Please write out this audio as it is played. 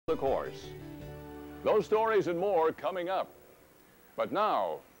the course. Those stories and more coming up. But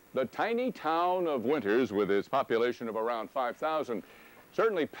now, the tiny town of Winters, with its population of around 5,000,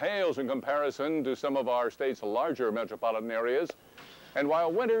 certainly pales in comparison to some of our state's larger metropolitan areas. And while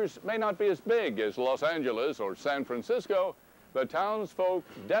Winters may not be as big as Los Angeles or San Francisco, the townsfolk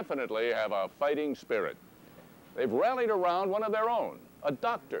definitely have a fighting spirit. They've rallied around one of their own, a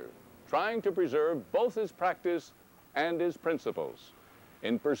doctor, trying to preserve both his practice and his principles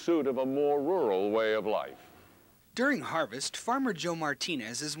in pursuit of a more rural way of life. During harvest, Farmer Joe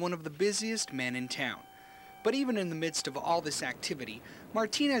Martinez is one of the busiest men in town. But even in the midst of all this activity,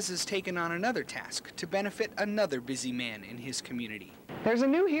 Martinez has taken on another task to benefit another busy man in his community. There's a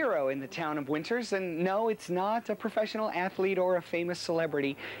new hero in the town of Winters, and no, it's not a professional athlete or a famous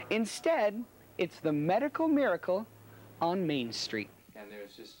celebrity. Instead, it's the medical miracle on Main Street. And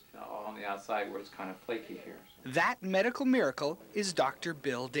there's just on the outside where it's kind of flaky here. That medical miracle is Dr.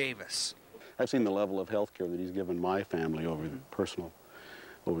 Bill Davis. I've seen the level of health care that he's given my family over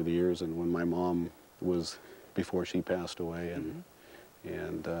the years, and when my mom was, before she passed away,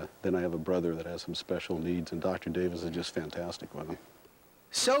 and then I have a brother that has some special needs, and Dr. Davis is just fantastic with him.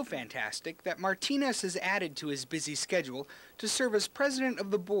 So fantastic that Martinez has added to his busy schedule to serve as president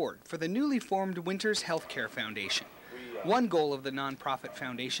of the board for the newly formed Winters Healthcare Foundation. One goal of the nonprofit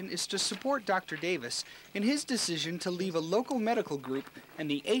foundation is to support Dr. Davis in his decision to leave a local medical group and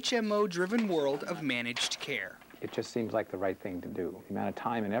the HMO-driven world of managed care. It just seems like the right thing to do. The amount of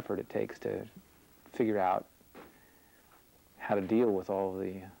time and effort it takes to figure out how to deal with all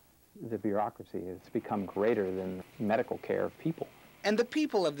the bureaucracy has become greater than medical care of people. And the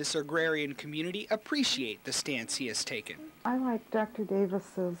people of this agrarian community appreciate the stance he has taken. I like Dr.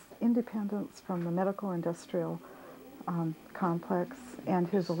 Davis's independence from the medical industrial complex and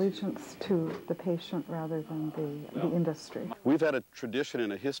his allegiance to the patient rather than the industry. We've had a tradition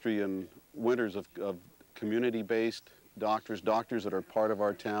and a history in Winters of community-based doctors that are part of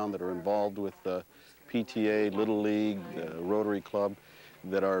our town, that are involved with the PTA, Little League, the Rotary Club,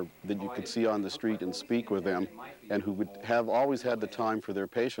 that you could see on the street and speak with them, and who have always had the time for their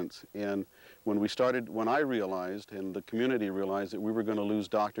patients. And when I realized, and the community realized, that we were going to lose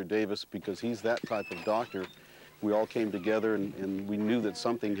Dr. Davis because he's that type of doctor, we all came together and we knew that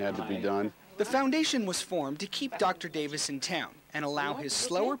something had to be done. The foundation was formed to keep Dr. Davis in town and allow his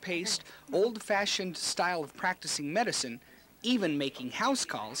slower-paced, old-fashioned style of practicing medicine, even making house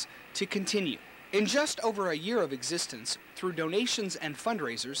calls, to continue. In just over a year of existence, through donations and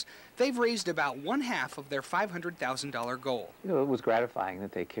fundraisers, they've raised about one-half of their $500,000 goal. You know, it was gratifying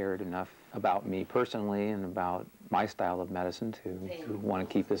that they cared enough about me personally and about my style of medicine to want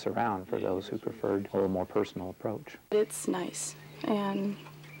to keep this around for those who preferred a little more personal approach. It's nice, and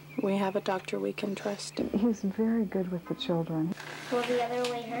we have a doctor we can trust. He's very good with the children. Will the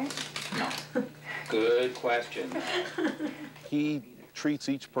other way hurt? No. Good question. He treats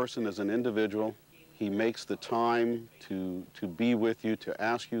each person as an individual. He makes the time to be with you, to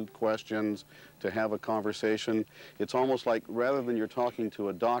ask you questions, to have a conversation. It's almost like, rather than you're talking to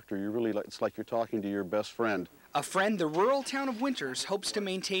a doctor, it's like you're talking to your best friend. A friend the rural town of Winters hopes to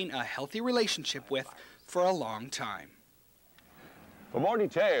maintain a healthy relationship with for a long time. For more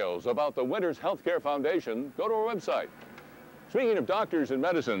details about the Winters Healthcare Foundation, go to our website. Speaking of doctors and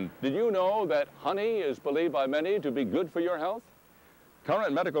medicine, did you know that honey is believed by many to be good for your health?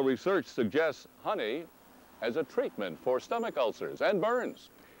 Current medical research suggests honey as a treatment for stomach ulcers and burns.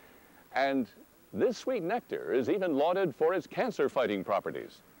 And this sweet nectar is even lauded for its cancer-fighting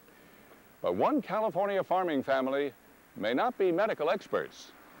properties. But one California farming family may not be medical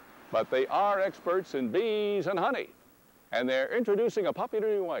experts, but they are experts in bees and honey. And they're introducing a popular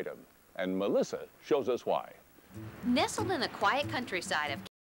new item, and Melissa shows us why. Nestled in the quiet countryside of